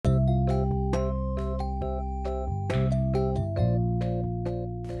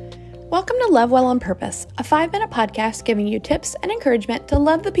Welcome to Love Well on Purpose, a 5-minute podcast giving you tips and encouragement to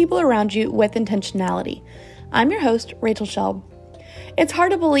love the people around you with intentionality. I'm your host, Rachel Shelb. It's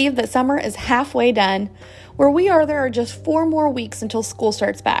hard to believe that summer is halfway done. Where we are, there are just 4 more weeks until school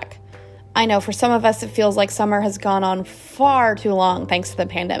starts back. I know for some of us, it feels like summer has gone on far too long thanks to the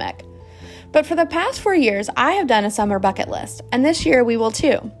pandemic. But for the past 4 years, I have done a summer bucket list, and this year we will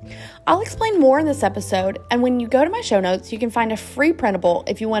too. I'll explain more in this episode, and when you go to my show notes, you can find a free printable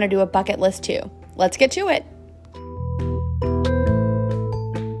if you want to do a bucket list too. Let's get to it.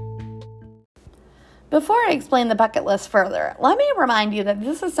 Before I explain the bucket list further, let me remind you that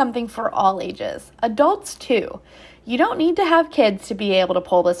this is something for all ages, adults too. You don't need to have kids to be able to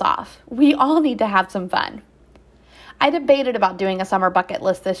pull this off. We all need to have some fun. I debated about doing a summer bucket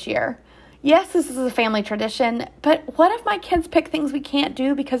list this year. Yes, this is a family tradition, but what if my kids pick things we can't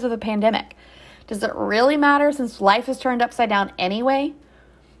do because of the pandemic? Does it really matter since life is turned upside down anyway?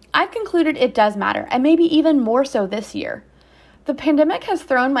 I've concluded it does matter, and maybe even more so this year. The pandemic has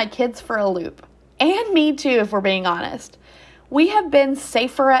thrown my kids for a loop, and me too, if we're being honest. We have been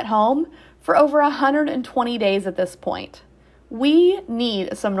safer at home for over 120 days at this point. We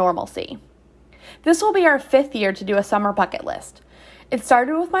need some normalcy. This will be our 5th year to do a summer bucket list. It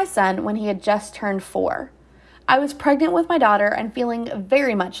started with my son when he had just turned 4. I was pregnant with my daughter and feeling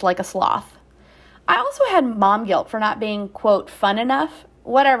very much like a sloth. I also had mom guilt for not being, quote, fun enough,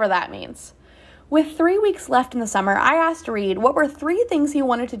 whatever that means. With 3 weeks left in the summer, I asked Reed what were 3 things he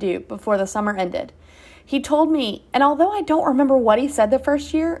wanted to do before the summer ended. He told me, and although I don't remember what he said the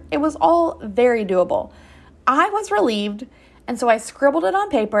first year, it was all very doable. I was relieved, and so I scribbled it on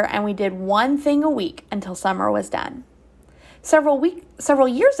paper and we did 1 thing a week until summer was done. Several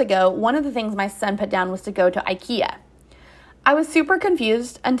years ago, one of the things my son put down was to go to IKEA. I was super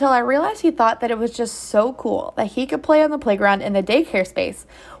confused until I realized he thought that it was just so cool that he could play on the playground in the daycare space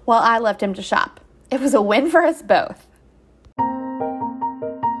while I left him to shop. It was a win for us both.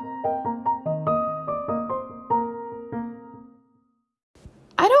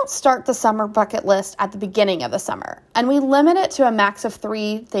 I don't start the summer bucket list at the beginning of the summer, and we limit it to a max of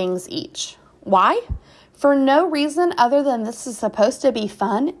 3 things each. Why? For no reason other than this is supposed to be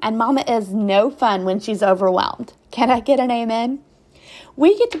fun, and Mama is no fun when she's overwhelmed. Can I get an amen?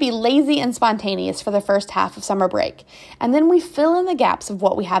 We get to be lazy and spontaneous for the first half of summer break, and then we fill in the gaps of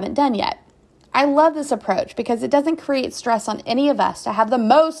what we haven't done yet. I love this approach because it doesn't create stress on any of us to have the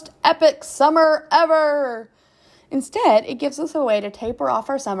most epic summer ever. Instead, it gives us a way to taper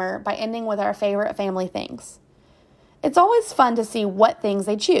off our summer by ending with our favorite family things. It's always fun to see what things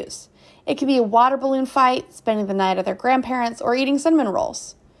they choose. It could be a water balloon fight, spending the night at their grandparents', or eating cinnamon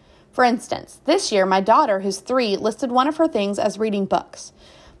rolls. For instance, this year, my daughter, who's 3, listed one of her things as reading books.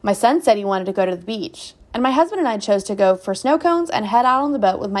 My son said he wanted to go to the beach, and my husband and I chose to go for snow cones and head out on the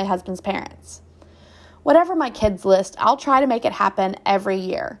boat with my husband's parents. Whatever my kids list, I'll try to make it happen every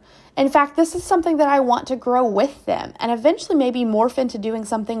year. In fact, this is something that I want to grow with them, and eventually maybe morph into doing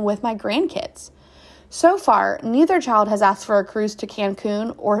something with my grandkids. So far, neither child has asked for a cruise to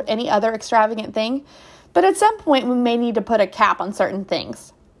Cancun or any other extravagant thing, but at some point we may need to put a cap on certain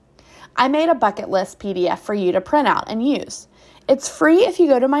things. I made a bucket list PDF for you to print out and use. It's free if you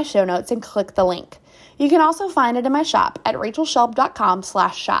go to my show notes and click the link. You can also find it in my shop at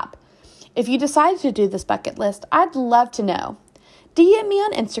rachelshelb.com/shop. If you decide to do this bucket list, I'd love to know. DM me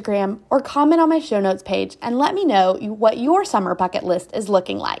on Instagram or comment on my show notes page and let me know what your summer bucket list is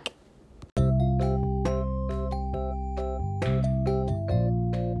looking like.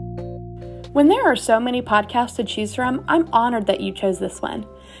 When there are so many podcasts to choose from, I'm honored that you chose this one.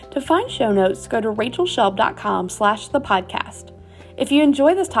 To find show notes, go to rachelshelb.com/thepodcast. If you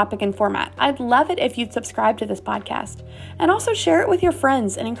enjoy this topic and format, I'd love it if you'd subscribe to this podcast and also share it with your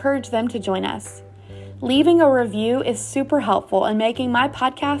friends and encourage them to join us. Leaving a review is super helpful in making my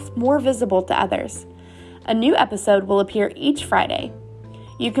podcast more visible to others. A new episode will appear each Friday.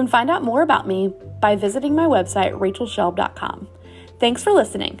 You can find out more about me by visiting my website, rachelshelb.com. Thanks for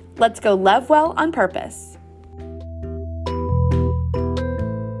listening. Let's go love well on purpose.